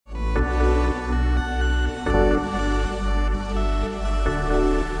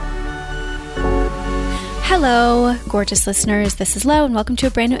Hello, gorgeous listeners. This is Lo, and welcome to a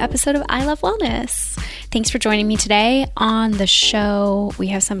brand new episode of I Love Wellness. Thanks for joining me today. On the show, we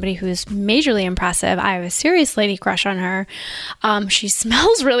have somebody who's majorly impressive. I have a serious lady crush on her. She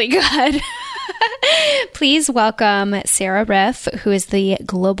smells really good. Please welcome Sara Riff, who is the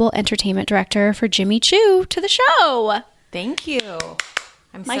Global Entertainment Director for Jimmy Choo, to the show. Thank you.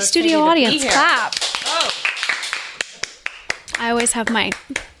 I'm My so studio audience, clap. Oh. I always have my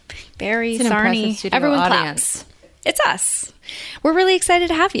very It's an Sarny. impressive studio Everyone audience. claps. It's us. We're really excited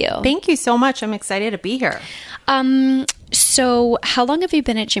to have you. Thank you so much. I'm excited to be here. So how long have you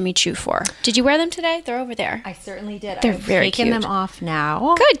been at Jimmy Choo for? Did you wear them today? They're over there. I certainly did. They're I've very taken cute. them off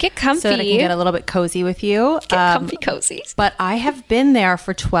now. Good. Get comfy. So that I can get a little bit cozy with you. Get comfy cozy. But I have been there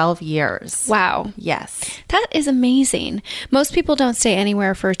for 12 years. Wow. Yes. That is amazing. Most people don't stay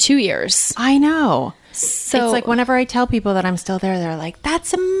anywhere for 2 years. I know. So It's like whenever I tell people that I'm still there, they're like,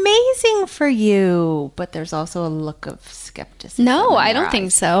 that's amazing for you. But there's also a look of skepticism. no, in I their don't think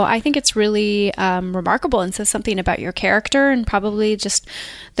eyes. so. I think it's really remarkable and says something about your character and probably just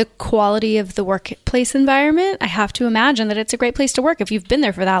the quality of the workplace environment. I have to imagine that it's a great place to work if you've been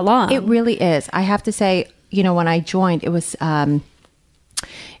there for that long. It really is. I have to say, you know, when I joined, it was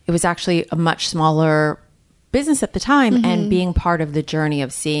actually a much smaller business at the time, and being part of the journey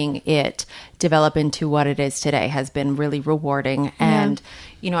of seeing it develop into what it is today has been really rewarding. And,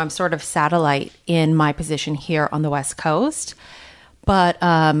 you know, I'm sort of satellite in my position here on the West Coast, but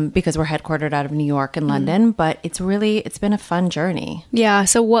because we're headquartered out of New York and London, but it's been a fun journey. Yeah.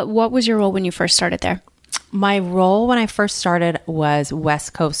 So what was your role when you first started there? My role when I first started was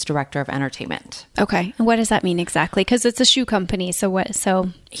West Coast Director of Entertainment. Okay. And what does that mean exactly? Because it's a shoe company. So what? So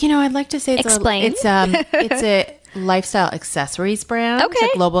You know, I'd like to say Explain. it's a lifestyle accessories brand. Okay.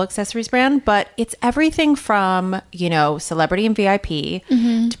 It's a global accessories brand, but it's everything from, you know, celebrity and VIP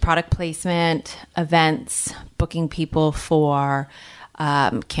to product placement, events, booking people for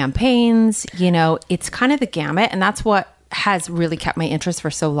campaigns. You know, it's kind of the gamut, and that's what has really kept my interest for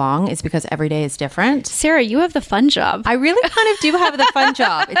so long, is because every day is different. Sara, you have the fun job. I really kind of do have the fun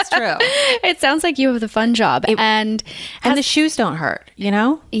job. It's true. It sounds like you have the fun job. And the shoes don't hurt, you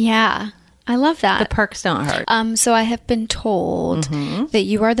know? yeah, I love that. The perks don't hurt. So I have been told that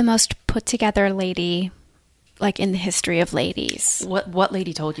you are the most put together lady, like in the history of ladies. What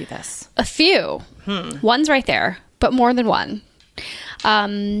lady told you this? A few. One's right there, but more than one.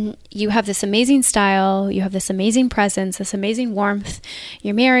 You have this amazing style. You have this amazing presence, this amazing warmth.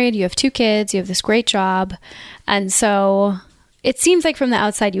 You're married. You have 2 kids. You have this great job. And so it seems like from the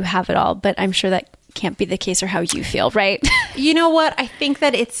outside you have it all, but I'm sure that can't be the case or how you feel, right? You know what? I think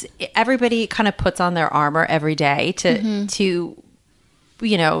that everybody kind of puts on their armor every day to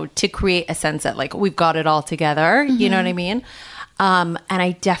you know, to create a sense that like we've got it all together. You know what I mean? And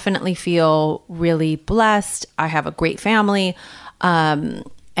I definitely feel really blessed. I have a great family.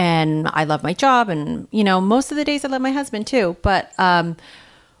 And I love my job, and, you know, most of the days I love my husband too, but,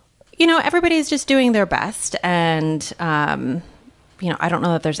 you know, everybody's just doing their best, and, you know, I don't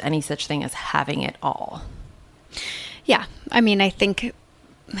know that there's any such thing as having it all. Yeah. I mean, I think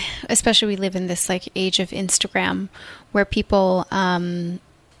especially we live in this like age of Instagram where people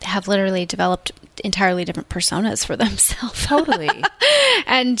have literally developed entirely different personas for themselves. Totally.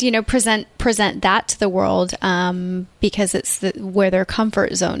 And, you know, present that to the world because it's where their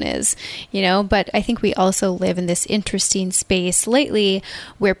comfort zone is, you know. But I think we also live in this interesting space lately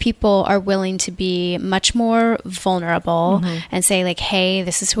where people are willing to be much more vulnerable and say like, hey,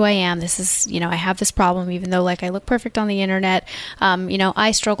 this is who I am. This is, you know, I have this problem, even though like I look perfect on the internet. You know,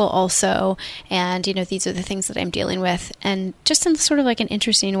 I struggle also. And, you know, these are the things that I'm dealing with. And just in sort of like an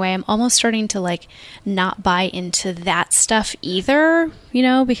interesting way, I'm almost starting to like not buy into that stuff either, you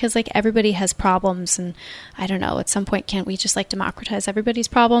know, because like everybody has problems, and I don't know, at some point can't we just like democratize everybody's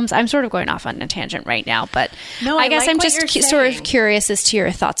problems? I'm sort of going off on a tangent right now, but no, I guess like I'm what just you're sort of saying. curious as to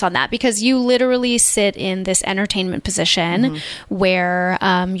your thoughts on that, because you literally sit in this entertainment position where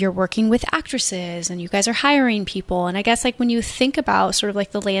you're working with actresses and you guys are hiring people, and I guess like when you think about sort of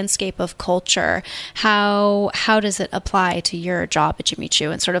like the landscape of culture, how does it apply to your job at Jimmy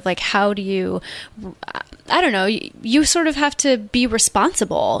Choo, and sort of like how do you, I don't know, you sort of have to be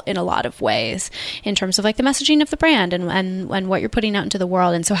responsible in a lot of ways in terms of like the messaging of the brand and what you're putting out into the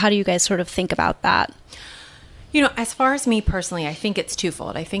world. And so how do you guys sort of think about that? As far as me personally, I think it's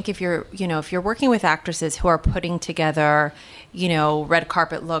twofold. I think if you're working with actresses who are putting together, red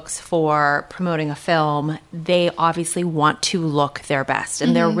carpet looks for promoting a film, they obviously want to look their best,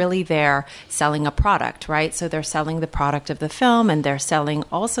 and they're really there selling a product, right? So they're selling the product of the film, and they're selling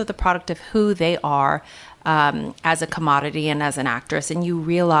also the product of who they are as a commodity and as an actress. And you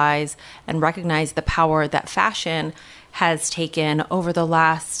realize and recognize the power that fashion has taken over the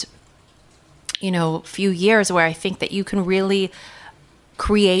last few years, where I think that you can really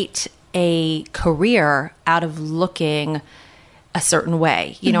create a career out of looking a certain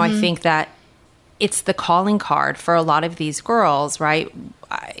way. I think that it's the calling card for a lot of these girls, right?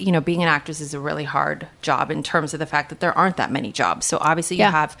 Being an actress is a really hard job in terms of the fact that there aren't that many jobs. So obviously you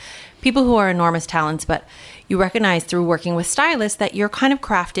have people who are enormous talents, but you recognize through working with stylists that you're kind of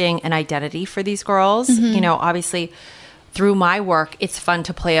crafting an identity for these girls. Obviously through my work, it's fun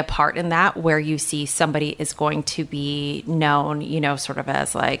to play a part in that, where you see somebody is going to be known, sort of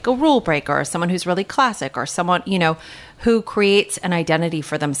as like a rule breaker, or someone who's really classic, or someone, who creates an identity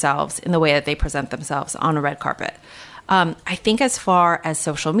for themselves in the way that they present themselves on a red carpet. I think as far as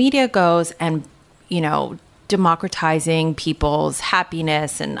social media goes, and, democratizing people's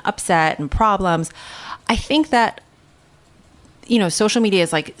happiness and upset and problems, I think that social media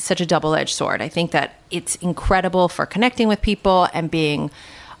is like such a double-edged sword. I think that it's incredible for connecting with people and being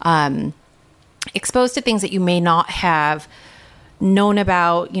exposed to things that you may not have known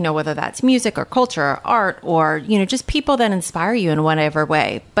about, whether that's music or culture or art, or, just people that inspire you in whatever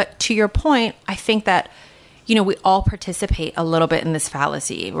way. But to your point, I think that, we all participate a little bit in this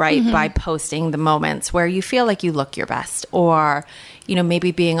fallacy, right? By posting the moments where you feel like you look your best, or,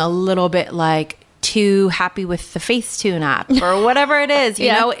 maybe being a little bit like too happy with the Facetune app or whatever it is.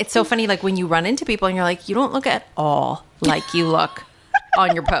 It's so funny, like when you run into people and you're like, you don't look at all like you look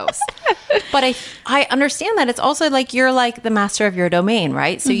on your post. But I understand that it's also like you're like the master of your domain,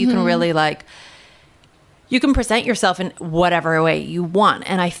 right? So you can really like, you can present yourself in whatever way you want.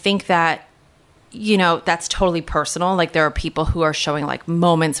 And I think that, that's totally personal. Like there are people who are showing like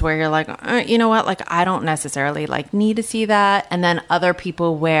moments where you're like, you know what? Like I don't necessarily like need to see that. And then other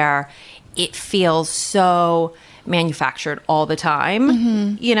people where it feels so manufactured all the time,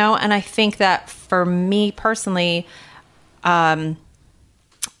 and I think that for me personally, I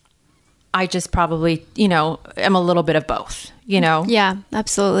just probably, am a little bit of both, Yeah,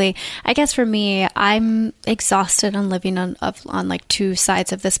 absolutely. I guess for me, I'm exhausted on living on like two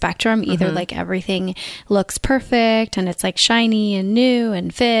sides of the spectrum. Either like everything looks perfect and it's like shiny and new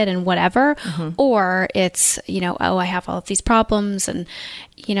and fit and whatever, or it's, I have all of these problems and,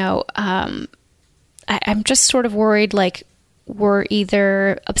 I'm just sort of worried, like, we're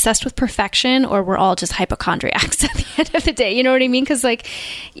either obsessed with perfection or we're all just hypochondriacs at the end of the day. You know what I mean? Because like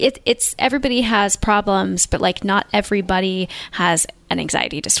it's everybody has problems, but like not everybody has an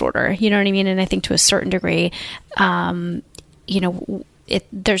anxiety disorder. You know what I mean? And I think to a certain degree,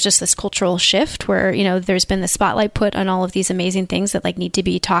 there's just this cultural shift where, there's been the spotlight put on all of these amazing things that like need to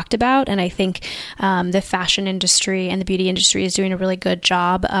be talked about. And I think the fashion industry and the beauty industry is doing a really good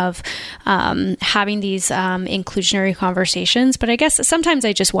job of having these inclusionary conversations. But I guess sometimes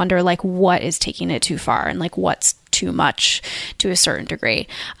I just wonder like what is taking it too far and like what's too much to a certain degree.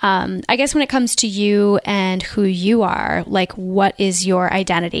 I guess when it comes to you and who you are, like what is your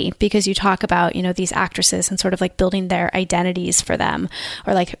identity? Because you talk about, these actresses and sort of like building their identities for them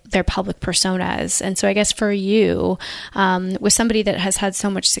or like their public personas. And so I guess for you, with somebody that has had so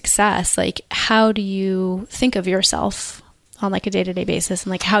much success, like how do you think of yourself on like a day-to-day basis?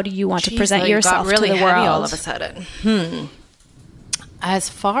 And like, how do you want to present yourself really to the world? All of a sudden. As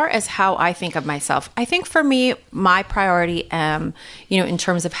far as how I think of myself, I think for me, my priority, in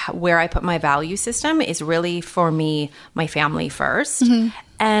terms of where I put my value system is really for me, my family first.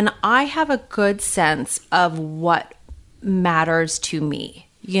 And I have a good sense of what matters to me,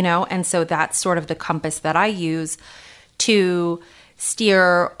 and so that's sort of the compass that I use to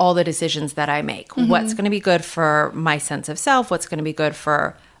steer all the decisions that I make. What's going to be good for my sense of self? What's going to be good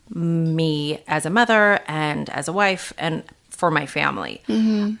for me as a mother and as a wife and for my family.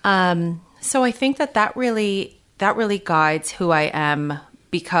 So I think that really guides who I am,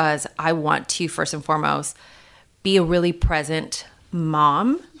 because I want to first and foremost be a really present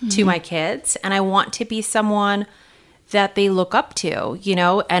mom to my kids, and I want to be someone that they look up to,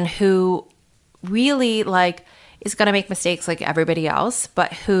 and who really like is going to make mistakes like everybody else,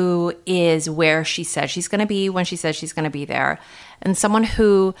 but who is where she says she's going to be when she says she's going to be there, and someone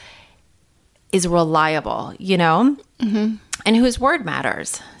who is reliable, you know, and whose word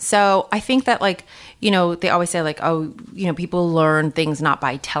matters. So I think that, like, you know, they always say like, oh, you know, people learn things not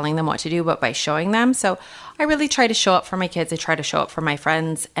by telling them what to do, but by showing them. So I really try to show up for my kids. I try to show up for my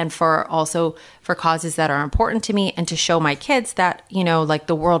friends, and for also for causes that are important to me, and to show my kids that, you know, like,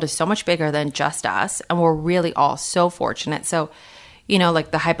 the world is so much bigger than just us. And we're really all so fortunate. So, you know,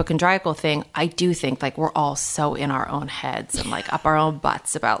 like the hypochondriacal thing, I do think like we're all so in our own heads and like up our own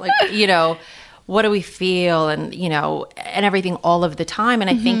butts about like, you know, what do we feel, and, you know, and everything all of the time. And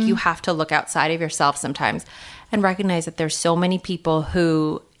I think you have to look outside of yourself sometimes and recognize that there's so many people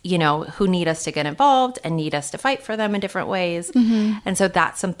who, you know, who need us to get involved and need us to fight for them in different ways. And so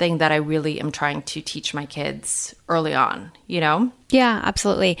that's something that I really am trying to teach my kids early on, you know? Yeah,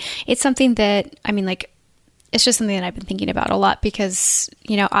 absolutely. It's something that, I mean, like, it's just something that I've been thinking about a lot because,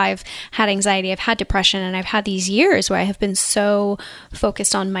 you know, I've had anxiety, I've had depression, and I've had these years where I have been so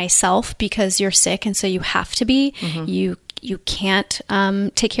focused on myself because you're sick. And so you have to be, you can't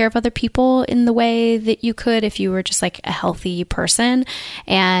take care of other people in the way that you could if you were just like a healthy person.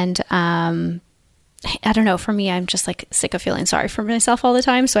 And, I don't know, for me, I'm just like sick of feeling sorry for myself all the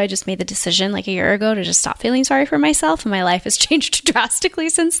time. So I just made the decision like a year ago to just stop feeling sorry for myself. And my life has changed drastically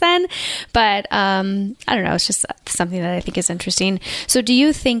since then. But I don't know, it's just something that I think is interesting. So do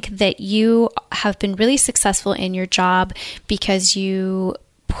you think that you have been really successful in your job because you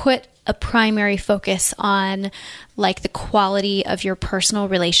put a primary focus on like the quality of your personal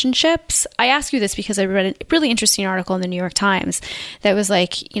relationships? I ask you this because I read a really interesting article in the New York Times that was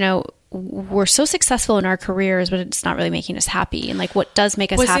like, you know, we're so successful in our careers, but it's not really making us happy. And like, what does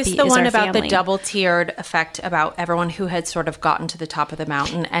make us happy is our family. Was this the one about the double-tiered effect about everyone who had sort of gotten to the top of the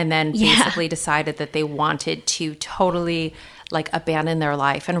mountain and then basically decided that they wanted to totally like abandon their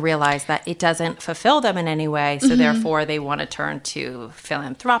life and realize that it doesn't fulfill them in any way. So therefore they want to turn to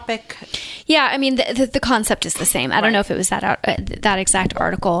philanthropic. Yeah. I mean, the concept is the same. I don't know if it was that exact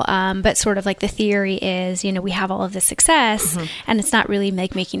article. But sort of like the theory is, you know, we have all of this success and it's not really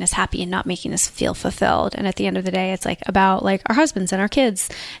making us happy and not making us feel fulfilled. And at the end of the day, it's like about like our husbands and our kids,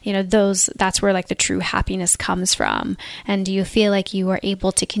 you know, that's where like the true happiness comes from. And do you feel like you are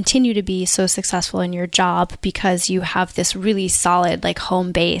able to continue to be so successful in your job because you have this really solid like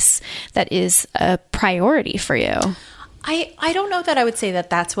home base that is a priority for you? I don't know that I would say that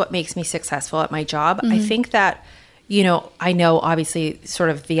that's what makes me successful at my job. I think that, you know, I know obviously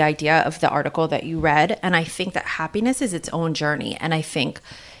sort of the idea of the article that you read, and I think that happiness is its own journey. And I think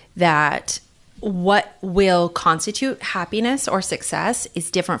that what will constitute happiness or success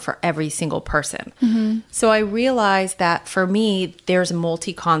is different for every single person. So I realize that for me, there's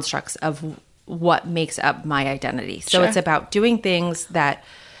multi-constructs of what makes up my identity. So it's about doing things that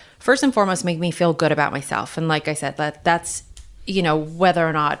first and foremost make me feel good about myself. And like I said, that's, you know, whether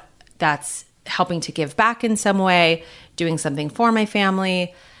or not that's helping to give back in some way, doing something for my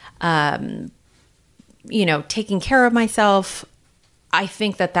family, you know, taking care of myself. I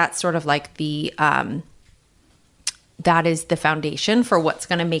think that that's sort of like the, that is the foundation for what's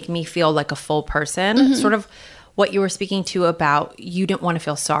going to make me feel like a full person. Sort of what you were speaking to about you didn't want to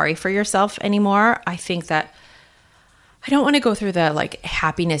feel sorry for yourself anymore. I think that I don't want to go through the like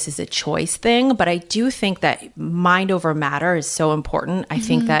happiness is a choice thing, but I do think that mind over matter is so important. I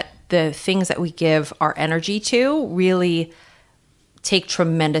think that the things that we give our energy to really take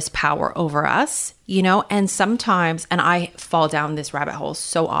tremendous power over us, you know, and sometimes, and I fall down this rabbit hole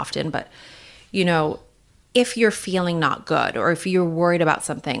so often, but, you know, if you're feeling not good or if you're worried about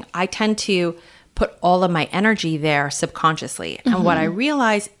something, I tend to put all of my energy there subconsciously. And what I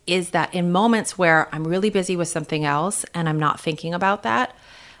realize is that in moments where I'm really busy with something else and I'm not thinking about that,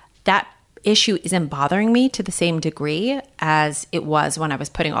 that issue isn't bothering me to the same degree as it was when I was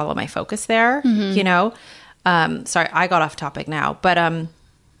putting all of my focus there, you know? Sorry, I got off topic now, but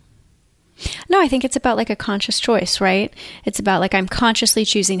no, I think it's about like a conscious choice, right? It's about like I'm consciously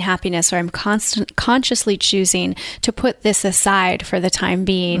choosing happiness, or I'm consciously choosing to put this aside for the time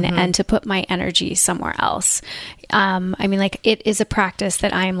being and to put my energy somewhere else. I mean, like it is a practice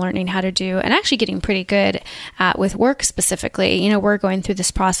that I am learning how to do and actually getting pretty good at with work specifically. You know, we're going through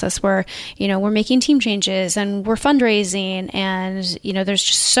this process where, you know, we're making team changes and we're fundraising and, you know, there's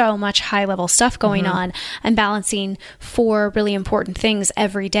just so much high level stuff going on. I'm balancing 4 really important things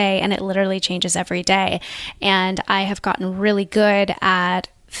every day, and it literally changes every day. And I have gotten really good at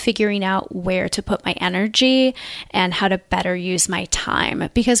figuring out where to put my energy and how to better use my time.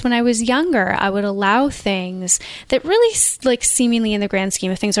 Because when I was younger, I would allow things that really, like, seemingly in the grand scheme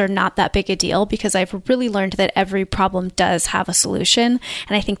of things are not that big a deal, because I've really learned that every problem does have a solution.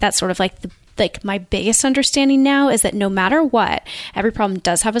 And I think that's sort of like the like my biggest understanding now is that no matter what, every problem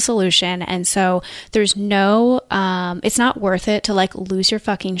does have a solution. And so there's no, it's not worth it to like lose your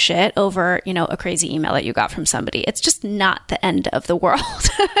fucking shit over, you know, a crazy email that you got from somebody. It's just not the end of the world.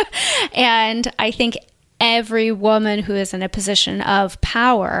 And I think every woman who is in a position of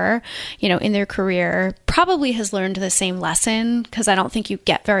power, you know, in their career probably has learned the same lesson, because I don't think you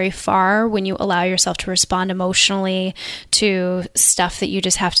get very far when you allow yourself to respond emotionally to stuff that you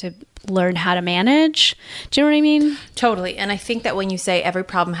just have to learn how to manage. Do you know what I mean? Totally. And I think that when you say every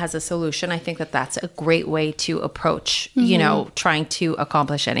problem has a solution, I think that that's a great way to approach, you know, trying to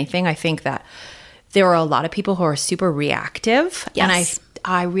accomplish anything. I think that there are a lot of people who are super reactive. Yes. And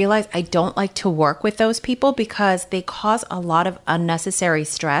I realize I don't like to work with those people because they cause a lot of unnecessary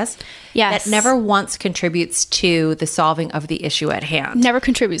stress that never once contributes to the solving of the issue at hand. Never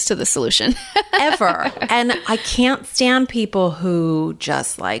contributes to the solution. Ever. And I can't stand people who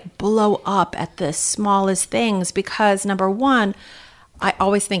just like blow up at the smallest things because, number one, I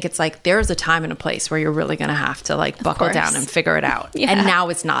always think it's like there's a time and a place where you're really going to have to like buckle down and figure it out. Yeah. And now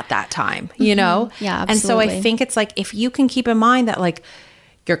is not that time, you know? Yeah, absolutely. And so I think it's like if you can keep in mind that like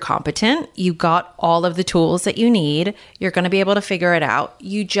you're competent, you got all of the tools that you need, you're going to be able to figure it out.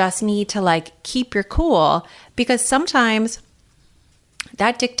 You just need to like keep your cool, because sometimes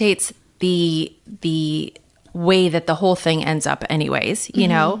that dictates the way that the whole thing ends up anyways, you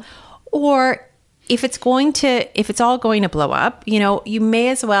know? Or if it's all going to blow up, you know, you may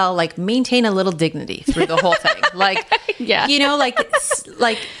as well like maintain a little dignity through the whole thing. Like, you know, like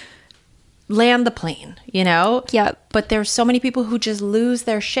land the plane, you know? Yep. But there's so many people who just lose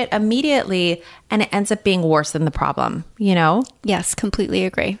their shit immediately and it ends up being worse than the problem, you know? Yes, completely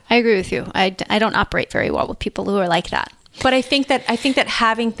agree. I agree with you. I don't operate very well with people who are like that. But I think that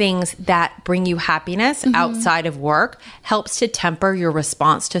having things that bring you happiness outside of work helps to temper your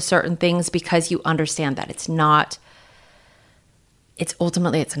response to certain things, because you understand that it's not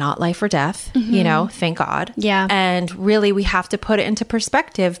life or death, you know, thank God. Yeah. And really we have to put it into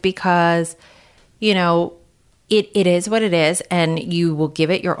perspective because, you know, it is what it is, and you will give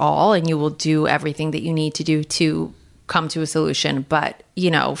it your all and you will do everything that you need to do to come to a solution. But,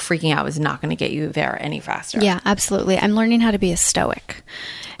 you know, freaking out is not going to get you there any faster. Yeah, absolutely. I'm learning how to be a stoic.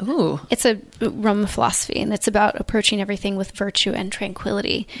 Ooh. It's a Roman philosophy, and it's about approaching everything with virtue and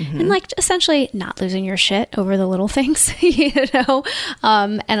tranquility, and like essentially not losing your shit over the little things, you know,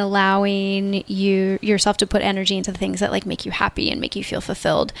 and allowing yourself to put energy into the things that like make you happy and make you feel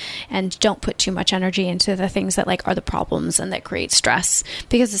fulfilled, and don't put too much energy into the things that like are the problems and that create stress,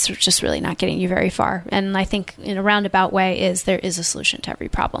 because it's just really not getting you very far. And I think in a roundabout way there is a solution to every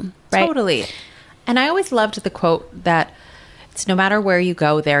problem, right? Totally. And I always loved the quote that it's no matter where you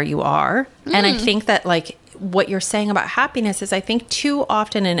go, there you are. And I think that like what you're saying about happiness is, I think too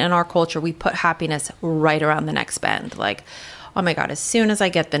often in our culture, we put happiness right around the next bend. Like, oh my God, as soon as I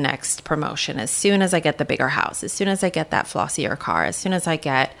get the next promotion, as soon as I get the bigger house, as soon as I get that flossier car, as soon as I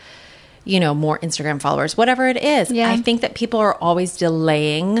get, you know, more Instagram followers, whatever it is. Yeah. I think that people are always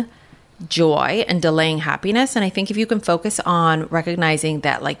delaying joy and delaying happiness. And I think if you can focus on recognizing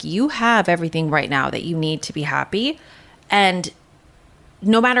that like you have everything right now that you need to be happy, and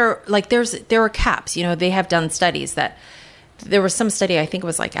no matter, like there are caps, you know, they have done studies that there was some study, I think it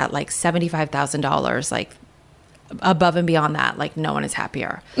was like at like $75,000, like above and beyond that, like no one is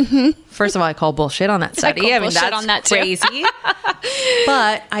happier. First of all, I call bullshit on that study. I mean, that's crazy.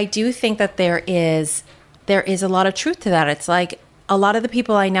 But I do think that there is a lot of truth to that. It's like a lot of the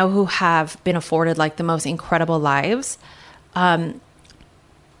people I know who have been afforded like the most incredible lives,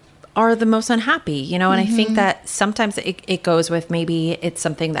 are the most unhappy, you know? And I think that sometimes it goes with maybe it's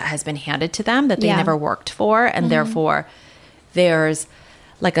something that has been handed to them that they never worked for. And therefore there's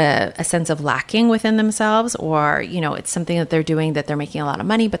like a sense of lacking within themselves, or, you know, it's something that they're doing that they're making a lot of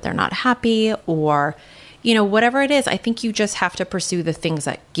money, but they're not happy, or, you know, whatever it is. I think you just have to pursue the things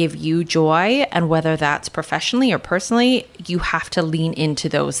that give you joy. And whether that's professionally or personally, you have to lean into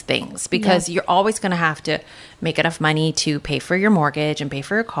those things, because you're always going to have to make enough money to pay for your mortgage and pay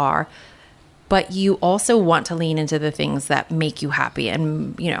for your car. But you also want to lean into the things that make you happy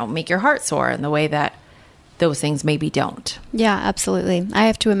and, you know, make your heart soar in the way that those things maybe don't. Yeah, absolutely. I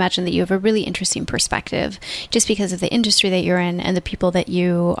have to imagine that you have a really interesting perspective, just because of the industry that you're in and the people that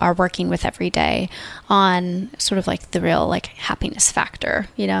you are working with every day, on sort of like the real like happiness factor,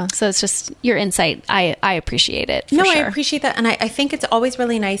 you know? So it's just your insight. I appreciate it. For sure. I appreciate that. And I think it's always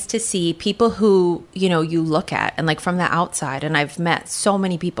really nice to see people who, you know, you look at and like from the outside, and I've met so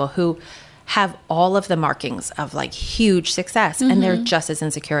many people who have all of the markings of like huge success, and they're just as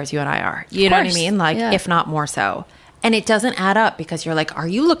insecure as you and I are. You know what I mean? Like, if not more so. And it doesn't add up because you're like, are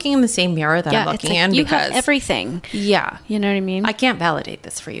you looking in the same mirror that I'm looking in? You Because have everything. Yeah. You know what I mean? I can't validate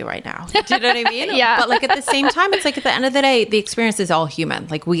this for you right now. Do you know what I mean? Yeah. But like at the same time, it's like at the end of the day, the experience is all human.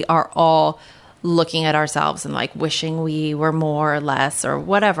 Like we are all looking at ourselves and like wishing we were more or less or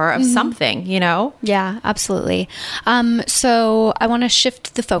whatever of something, you know? Yeah, absolutely. So I want to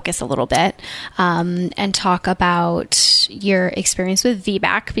shift the focus a little bit and talk about your experience with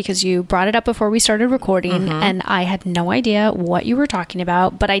VBAC, because you brought it up before we started recording and I had no idea what you were talking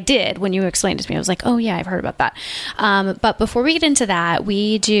about, but I did when you explained it to me. I was like, oh yeah, I've heard about that. But before we get into that,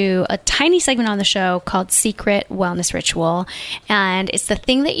 we do a tiny segment on the show called Secret Wellness Ritual. And it's the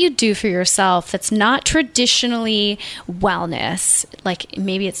thing that you do for yourself that's not traditionally wellness. Like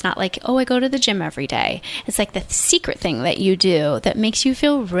maybe it's not like, oh, I go to the gym every day. It's like the secret thing that you do that makes you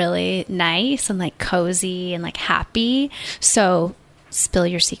feel really nice and like cozy and like happy. So spill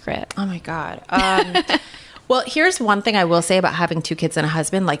your secret. Oh my God. Well, here's one thing I will say about having 2 kids and a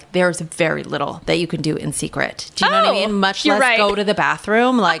husband. Like, there's very little that you can do in secret. Do you know what I mean? Much less go to the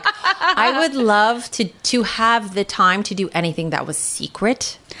bathroom. Like, I would love to have the time to do anything that was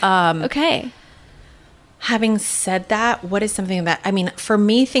secret. Okay. Having said that, what is something that, I mean, for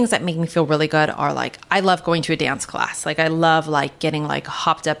me, things that make me feel really good are like, I love going to a dance class. Like, I love like getting like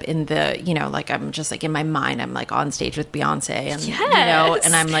hopped up in the, you know, like I'm just like in my mind, I'm like on stage with Beyonce and, you know,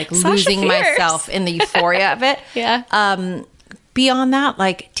 and I'm like Sasha losing Fierce. myself in the euphoria of it. Yeah. Beyond that,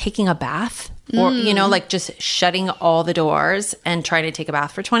 like taking a bath or, you know, like just shutting all the doors and trying to take a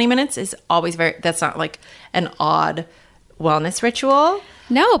bath for 20 minutes is always that's not like an odd wellness ritual.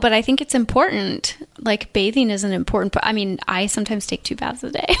 No, but I think it's important. Like bathing is an important, I mean, I sometimes take 2 baths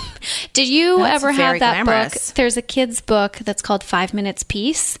a day. Did you ever have that glamorous book? There's a kid's book that's called 5 Minutes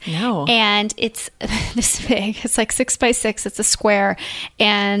Peace. No. And it's this big. It's like 6 by 6. It's a square.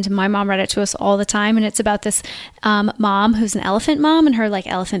 And my mom read it to us all the time. And it's about this mom who's an elephant mom and her like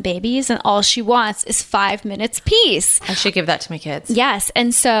elephant babies. And all she wants is 5 minutes peace. I should give that to my kids. Yes.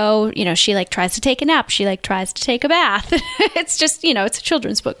 And so, you know, she like tries to take a nap. She like tries to take a bath. It's just, you know, it's a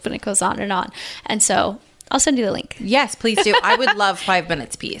children's book, but it goes on and on. And so I'll send you the link. Yes, please do. I would love 5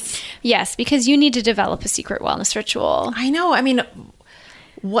 minutes peace. Yes, because you need to develop a secret wellness ritual. I know. I mean,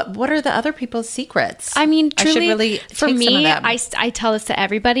 what are the other people's secrets? I mean, truly, I should really for take me, some of them. I tell this to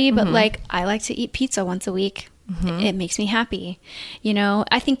everybody, but like I like to eat pizza once a week. It makes me happy. You know,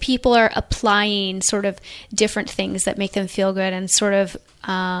 I think people are applying sort of different things that make them feel good and sort of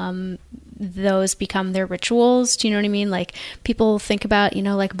those become their rituals. Do you know what I mean? Like people think about, you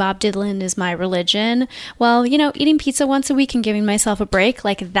know, like Bob Dylan is my religion. Well, you know, eating pizza once a week and giving myself a break,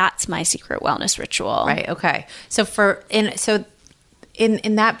 like that's my secret wellness ritual. Right. Okay. So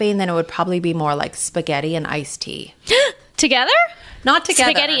in that vein, then it would probably be more like spaghetti and iced tea. Together? Not together.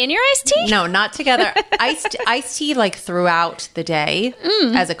 Spaghetti in your iced tea? No, not together. Iced tea like throughout the day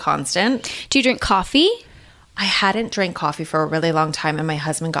as a constant. Do you drink coffee? I hadn't drank coffee for a really long time, and my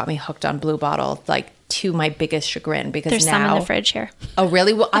husband got me hooked on Blue Bottle, like to my biggest chagrin. Because there's some in the fridge here. Oh,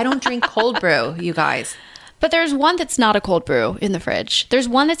 really? Well, I don't drink cold brew, you guys. But there's one that's not a cold brew in the fridge. There's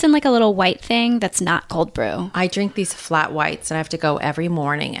one that's in like a little white thing that's not cold brew. I drink these flat whites and I have to go every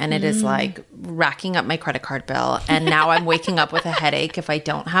morning, and it is like racking up my credit card bill. And now I'm waking up with a headache if I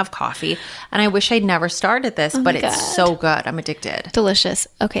don't have coffee. And I wish I'd never started this, but it's so good. I'm addicted. Delicious.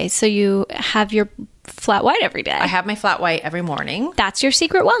 Okay, so you have your flat white every day. I have my flat white every morning. That's your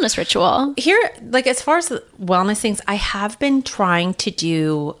secret wellness ritual. Here, like as far as wellness things, I have been trying to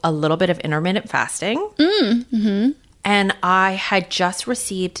do a little bit of intermittent fasting. And I had just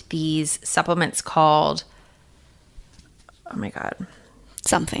received these supplements called, oh my God.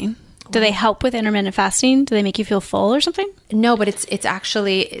 Something. Do they help with intermittent fasting? Do they make you feel full or something? No, but it's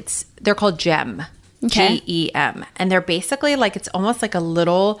actually, they're called GEM. Okay. GEM. And they're basically like, it's almost like a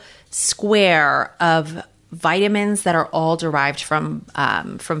little square of vitamins that are all derived from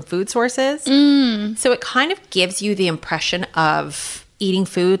food sources. So it kind of gives you the impression of eating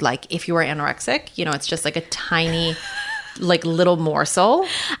food like if you were anorexic. You know, it's just like a tiny like little morsel.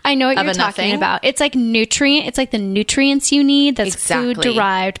 I know what you're talking about. It's like nutrient. It's like the nutrients you need that's food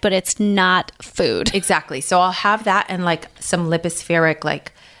derived, but it's not food. Exactly. So I'll have that and like some lipospheric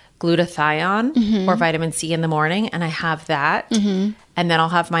like glutathione or vitamin C in the morning, and I have that. And then I'll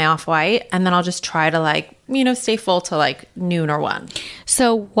have my off-white, and then I'll just try to like, you know, stay full till like noon or 1.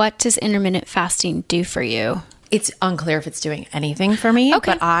 So what does intermittent fasting do for you? It's unclear if it's doing anything for me,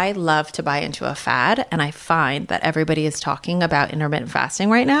 Okay. but I love to buy into a fad, and I find that everybody is talking about intermittent fasting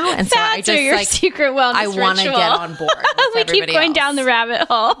right now, and Fads so I just are your like secret wellness I want to ritual. get on board. With We keep going down the rabbit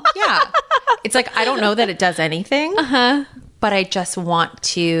hole. Yeah, it's like I don't know that it does anything, but I just want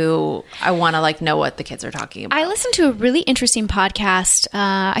to like know what the kids are talking about. I listened to a really interesting podcast.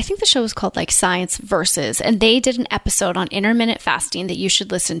 I think the show was called like Science Versus, and they did an episode on intermittent fasting that you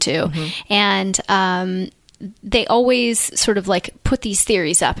should listen to. And they always sort of like put these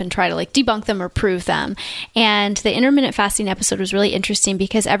theories up and try to like debunk them or prove them. And the intermittent fasting episode was really interesting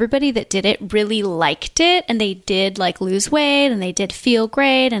because everybody that did it really liked it, and they did like lose weight and they did feel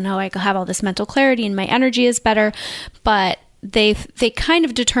great, and I have all this mental clarity and my energy is better. But they kind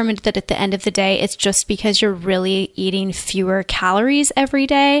of determined that at the end of the day, it's just because you're really eating fewer calories every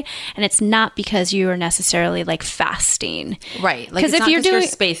day, and it's not because you are necessarily like fasting. Right. Like, if you're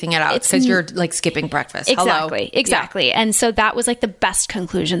spacing it out, it's because you're like skipping breakfast. Exactly. Yeah. And so that was like the best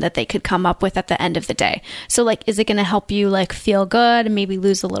conclusion that they could come up with at the end of the day. So like, is it going to help you like feel good and maybe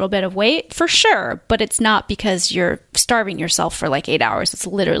lose a little bit of weight? For sure. But it's not because you're starving yourself for like 8 hours. It's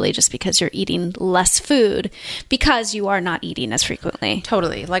literally just because you're eating less food because you are not eating as frequently.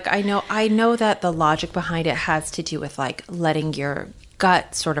 Totally. Like, I know that the logic behind it has to do with like letting your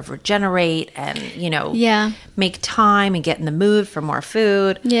gut sort of regenerate and, make time and get in the mood for more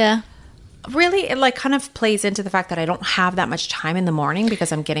food. Yeah. Really, it like kind of plays into the fact that I don't have that much time in the morning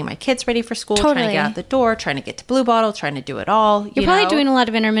because I'm getting my kids ready for school, trying to get out the door, trying to get to Blue Bottle, trying to do it all. You're probably doing a lot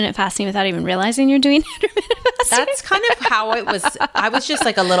of intermittent fasting without even realizing you're doing intermittent fasting. That's kind of how it was. I was just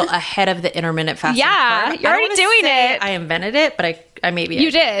like a little ahead of the intermittent fasting. Yeah, part. you're already doing it. I invented it, but I maybe you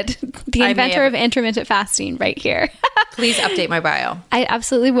did. The inventor of intermittent fasting, right here. Please update my bio. I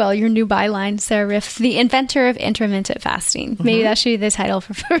absolutely will. Your new byline, Sara Riff, the inventor of intermittent fasting. Maybe that should be the title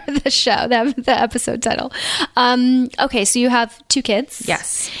for the show, the episode title. Okay, so you have 2 kids.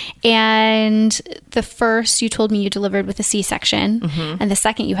 Yes. And the first, you told me you delivered with a C-section, and the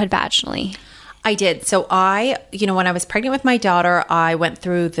second you had vaginally. I did. So when I was pregnant with my daughter, I went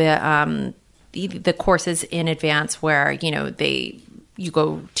through the courses in advance where, you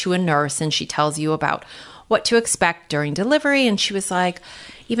go to a nurse and she tells you about what to expect during delivery. And she was like,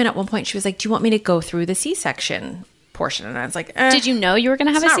 even at one point, she was like, do you want me to go through the C-section portion? And I was like, Did you know you were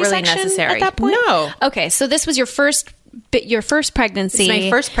going to have a C-section really necessary. at that point? No. Okay, so this was your first pregnancy. It's my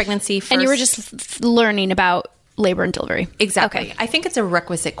first pregnancy. And you were just learning about labor and delivery. Exactly. Okay. I think it's a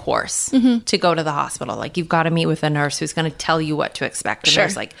requisite course to go to the hospital. Like, you've got to meet with a nurse who's going to tell you what to expect. And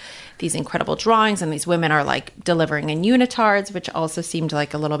there's like these incredible drawings, and these women are like delivering in unitards, which also seemed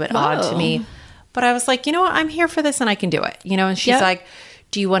like a little bit odd to me. But I was like, you know what? I'm here for this and I can do it. And she's like,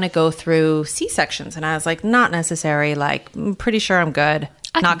 do you want to go through C-sections? And I was like, not necessary. Like, I'm pretty sure I'm good.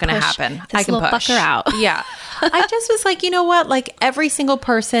 Not going to happen. I can push. Fucker out. Yeah. I just was like, you know what? Like, every single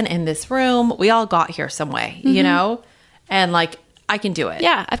person in this room, we all got here some way, and like, I can do it.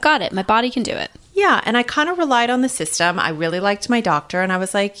 Yeah, I've got it. My body can do it. Yeah. And I kind of relied on the system. I really liked my doctor. And I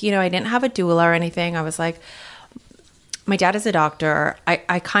was like, I didn't have a doula or anything. I was like, my dad is a doctor.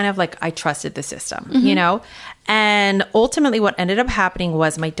 I kind of like, I trusted the system, And ultimately what ended up happening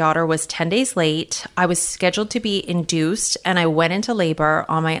was my daughter was 10 days late. I was scheduled to be induced and I went into labor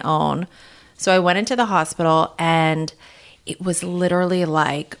on my own. So I went into the hospital and it was literally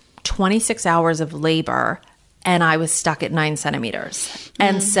like 26 hours of labor and I was stuck at 9 centimeters.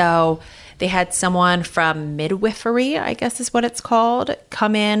 And so they had someone from midwifery, I guess is what it's called,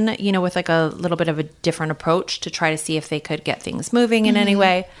 come in, with like a little bit of a different approach to try to see if they could get things moving in any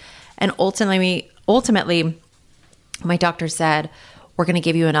way. And ultimately, my doctor said, we're going to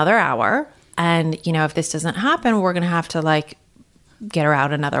give you another hour. And, if this doesn't happen, we're going to have to like get her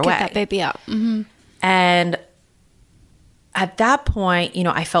out another way. Get that baby out. And at that point,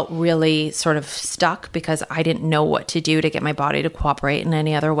 I felt really sort of stuck because I didn't know what to do to get my body to cooperate in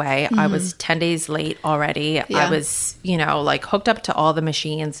any other way. I was 10 days late already. Yeah. I was, like hooked up to all the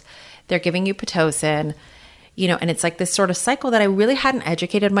machines. They're giving you Pitocin, and it's like this sort of cycle that I really hadn't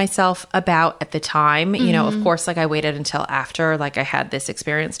educated myself about at the time. Of course, like I waited until after, like I had this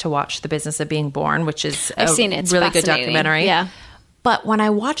experience to watch The Business of Being Born, which is a really good documentary. Yeah. But when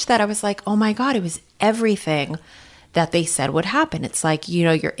I watched that, I was like, oh my God, it was everything that they said would happen. It's like,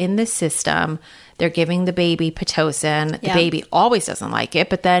 you're in this system. They're giving the baby Pitocin. The baby always doesn't like it.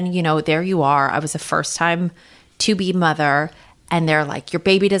 But then, there you are. I was a first time to be mother. And they're like, your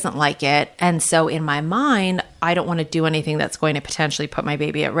baby doesn't like it. And so in my mind, I don't want to do anything that's going to potentially put my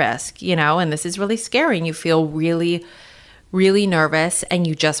baby at risk, and this is really scary. And you feel really, really nervous and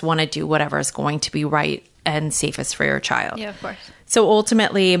you just want to do whatever is going to be right and safest for your child. Yeah, of course. So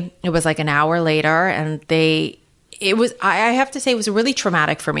ultimately, it was like an hour later and it was, I have to say, it was really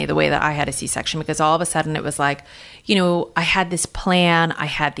traumatic for me the way that I had a C-section, because all of a sudden it was like, you know, I had this plan, I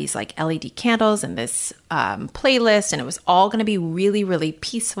had these like LED candles and this playlist, and it was all going to be really, really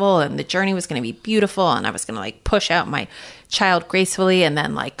peaceful, and the journey was going to be beautiful, and I was going to like push out my child gracefully and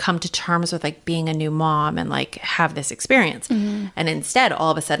then like come to terms with like being a new mom and like have this experience. And instead,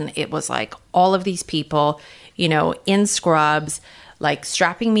 all of a sudden it was like all of these people, you know, in scrubs, like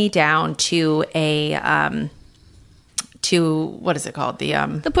strapping me down to a to what is it called? The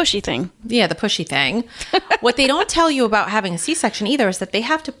pushy thing. Yeah, the pushy thing. What they don't tell you about having a C-section either is that they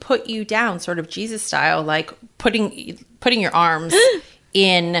have to put you down sort of Jesus style, like putting your arms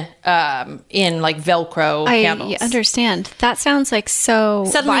in like Velcro handles. I understand. That sounds like so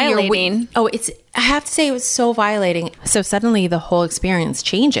violating. I have to say it was so violating. So suddenly the whole experience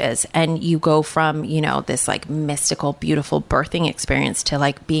changes, and you go from, you know, this like mystical, beautiful birthing experience to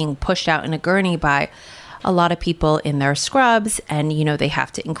like being pushed out in a gurney by a lot of people in their scrubs, and, you know, they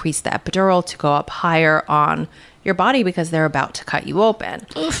have to increase the epidural to go up higher on your body because they're about to cut you open.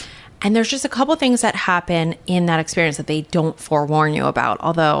 Oof. And there's just a couple things that happen in that experience that they don't forewarn you about.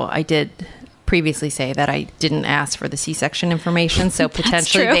 Although I did previously say that I didn't ask for the C-section information, so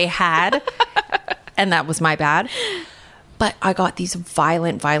potentially they had, and that was my bad. But I got these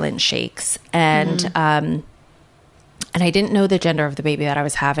violent shakes, and I didn't know the gender of the baby that I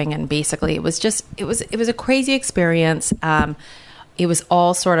was having. And basically it was a crazy experience. It was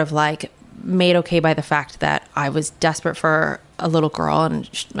all sort of like made okay by the fact that I was desperate for a little girl, and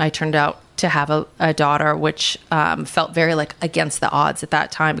I turned out to have a daughter, which felt very like against the odds at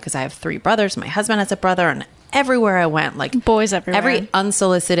that time, because I have 3 brothers. My husband has a brother, and everywhere I went, like boys everywhere. Every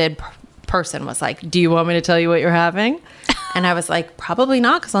unsolicited person was like, do you want me to tell you what you're having? And I was like, probably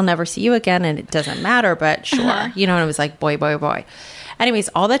not, because I'll never see you again and it doesn't matter, but sure. You know, and it was like, boy. Anyways,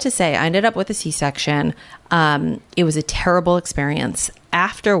 all that to say, I ended up with a C-section. It was a terrible experience,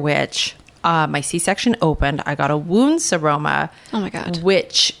 after which my C-section opened. I got a wound seroma. Oh my God.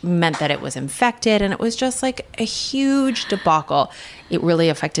 Which meant that it was infected, and it was just like a huge debacle. It really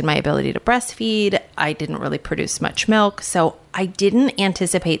affected my ability to breastfeed. I didn't really produce much milk. So I didn't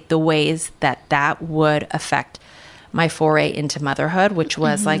anticipate the ways that would affect my foray into motherhood, which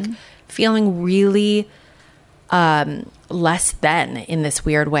was like feeling really less than in this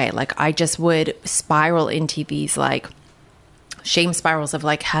weird way. Like I just would spiral into these like shame spirals of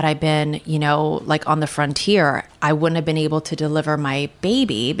like, had I been, you know, like on the frontier, I wouldn't have been able to deliver my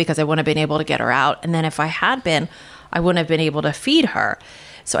baby because I wouldn't have been able to get her out. And then if I had been, I wouldn't have been able to feed her.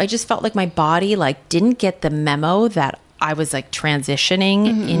 So I just felt like my body like didn't get the memo that I was like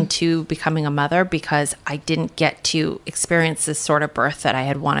transitioning into becoming a mother, because I didn't get to experience this sort of birth that I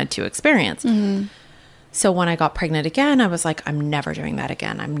had wanted to experience. So when I got pregnant again, I was like, I'm never doing that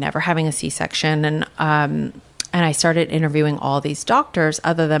again. I'm never having a C-section. And I started interviewing all these doctors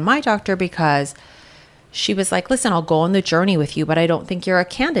other than my doctor, because she was like, listen, I'll go on the journey with you, but I don't think you're a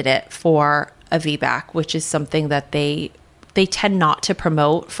candidate for a VBAC, which is something that they tend not to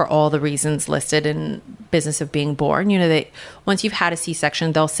promote for all the reasons listed in Business of Being Born. You know, once you've had a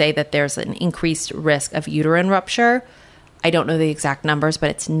C-section, they'll say that there's an increased risk of uterine rupture. I don't know the exact numbers, but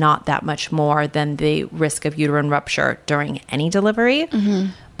it's not that much more than the risk of uterine rupture during any delivery.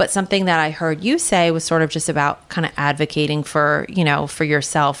 But something that I heard you say was sort of just about kind of advocating for, you know, for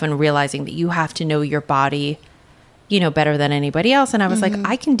yourself, and realizing that you have to know your body, you know, better than anybody else. And I was like,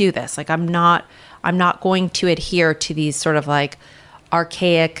 I can do this. Like, I'm not going to adhere to these sort of like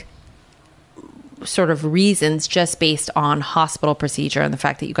archaic sort of reasons just based on hospital procedure and the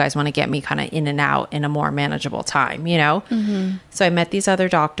fact that you guys want to get me kind of in and out in a more manageable time, you know? So I met these other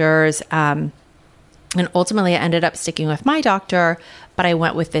doctors, and ultimately I ended up sticking with my doctor, but I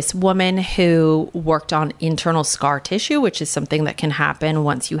went with this woman who worked on internal scar tissue, which is something that can happen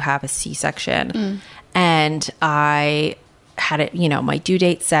once you have a C-section. And I had it, you know, my due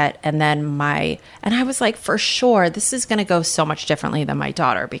date set, and I was like, for sure, this is going to go so much differently than my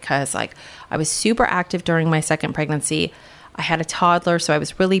daughter, because like I was super active during my second pregnancy. I had a toddler, so I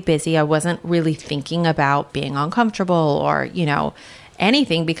was really busy. I wasn't really thinking about being uncomfortable or, you know,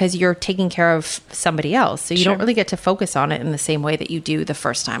 anything, because you're taking care of somebody else. So you don't really get to focus on it in the same way that you do the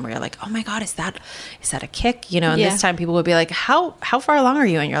first time, where you're like, oh my God, is that a kick? You know, and this time people would be like, how far along are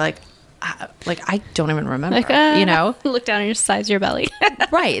you? And you're like, I don't even remember, you know? Look down on your size of your belly.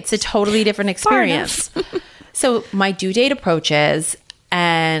 Right. It's a totally different experience. So my due date approaches,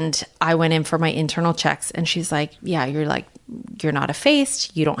 and I went in for my internal checks, and she's like, yeah, you're not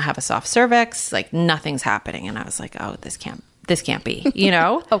effaced. You don't have a soft cervix. Like nothing's happening. And I was like, oh, this can't be, you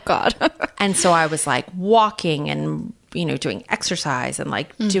know? Oh God. And so I was like walking and doing exercise and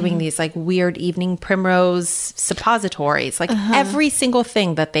like doing these like weird evening primrose suppositories, like every single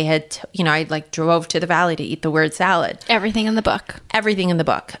thing that they had, I like drove to the valley to eat the word salad. Everything in the book. Everything in the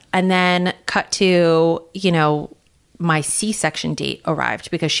book. And then cut to, my C-section date arrived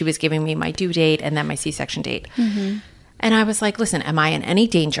because she was giving me my due date and then my C-section date. And I was like, listen, am I in any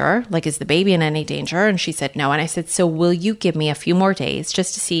danger? Like, is the baby in any danger? And she said, no. And I said, so will you give me a few more days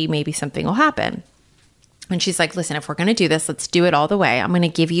just to see maybe something will happen? And she's like, listen, if we're going to do this, let's do it all the way. I'm going to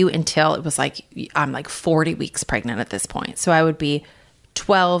give you until it was like, I'm like 40 weeks pregnant at this point. So I would be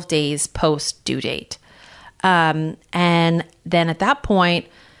 12 days post due date. And then at that point,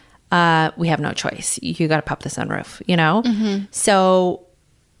 we have no choice. You got to pop the sunroof, So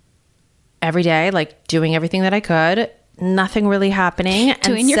every day, like doing everything that I could, nothing really happening.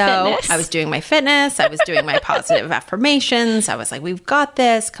 Doing your fitness. I was doing my fitness. I was doing my positive affirmations. I was like, we've got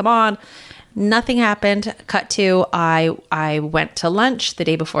this. Come on. Nothing happened. Cut to, I went to lunch the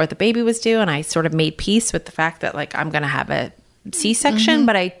day before the baby was due, and I sort of made peace with the fact that like I'm going to have a C-section,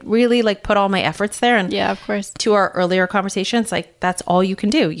 but I really like put all my efforts there. And yeah, of course. To our earlier conversations, like that's all you can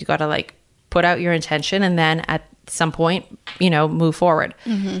do. You got to like put out your intention and then at some point, move forward.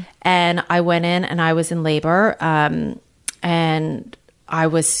 And I went in and I was in labor, and I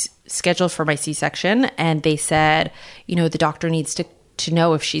was scheduled for my C-section, and they said, the doctor needs to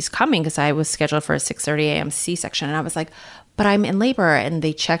know if she's coming because I was scheduled for a 6:30 a.m. C-section. And I was like, but I'm in labor. And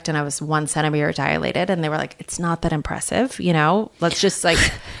they checked and I was 1 centimeter dilated. And they were like, it's not that impressive. Let's just like,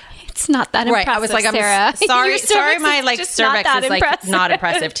 it's not that impressive. Right. I was like, Sarah. sorry, my like cervix is like not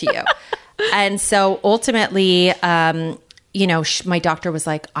impressive to you. And so ultimately, my doctor was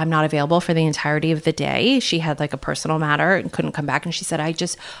like, I'm not available for the entirety of the day. She had like a personal matter and couldn't come back. And she said,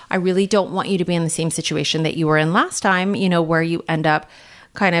 I really don't want you to be in the same situation that you were in last time, where you end up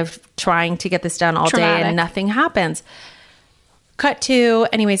kind of trying to get this done all day and nothing happens. Cut to,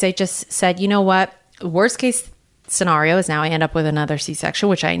 anyways, I just said, you know what? Worst case scenario is now I end up with another C-section,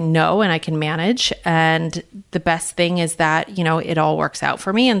 which I know and I can manage. And the best thing is that, it all works out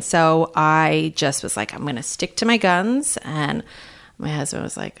for me. And so I just was like, I'm going to stick to my guns. And my husband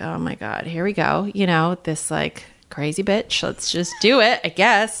was like, oh my God, here we go. This like crazy bitch. Let's just do it, I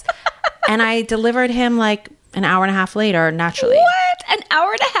guess. And I delivered him like an hour and a half later, naturally. What? An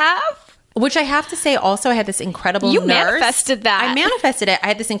hour and a half? Which I have to say also, I had this incredible nurse. You manifested that. I manifested it. I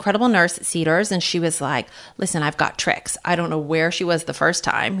had this incredible nurse at Cedars, and she was like, listen, I've got tricks. I don't know where she was the first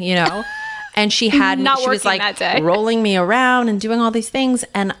time, And she had, she was like rolling me around and doing all these things.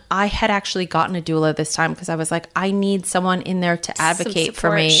 And I had actually gotten a doula this time because I was like, I need someone in there to advocate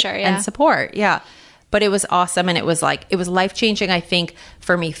for me and support. Yeah. But it was awesome. And it was life-changing, I think,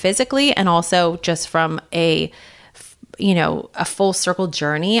 for me physically, and also just from a full circle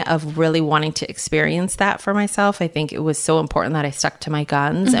journey of really wanting to experience that for myself. I think it was so important that I stuck to my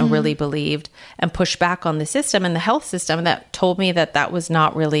guns and really believed and pushed back on the system and the health system that told me that that was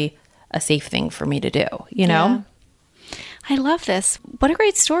not really a safe thing for me to do, Yeah. I love this. What a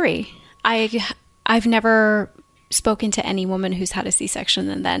great story. I've never spoken to any woman who's had a C-section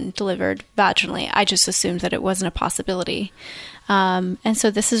and then delivered vaginally. I just assumed that it wasn't a possibility. And so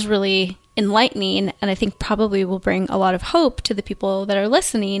this is really enlightening, and I think probably will bring a lot of hope to the people that are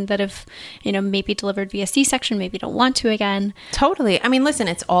listening that have, maybe delivered via C-section, maybe don't want to again. Totally. I mean, listen,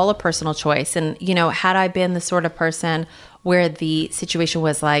 it's all a personal choice. And, had I been the sort of person where the situation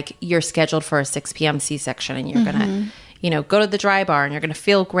was like, you're scheduled for a 6 p.m. C-section and you're going to, go to the dry bar and you're going to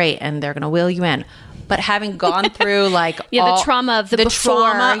feel great and they're going to wheel you in. But having gone through like the trauma of the before.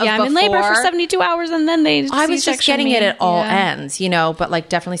 I'm in labor for 72 hours and then I was just getting it at all ends, but like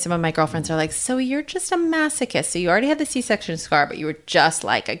definitely some of my girlfriends are like, so you're just a masochist. So you already had the C-section scar, but you were just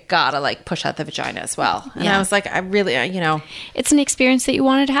like, I gotta like push out the vagina as well. And I was like, I really, It's an experience that you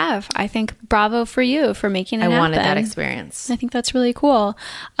wanted to have. I think bravo for you for making it happen. I wanted that experience. I think that's really cool.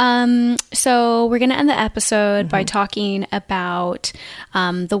 So we're going to end the episode by talking about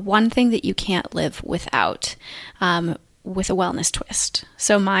the one thing that you can't live without, with a wellness twist.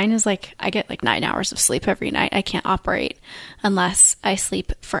 So mine is like, I get like 9 hours of sleep every night. I can't operate unless I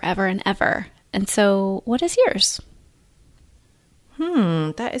sleep forever and ever. And so what is yours?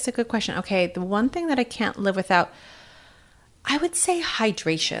 That is a good question. Okay. The one thing that I can't live without, I would say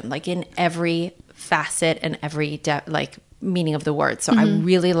hydration, like in every facet and every meaning of the word. So I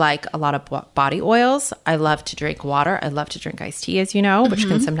really like a lot of body oils. I love to drink water. I love to drink iced tea, as you know, which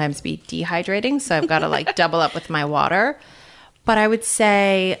can sometimes be dehydrating. So I've got to like double up with my water. But I would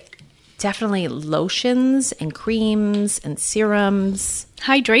say definitely lotions and creams and serums.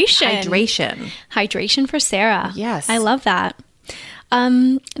 Hydration for Sarah. Yes. I love that.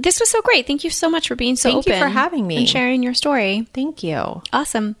 This was so great. Thank you so much for being so open. Thank you for having me and sharing your story. Thank you.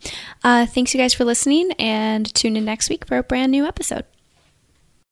 Awesome. Thanks you guys for listening, and tune in next week for a brand new episode.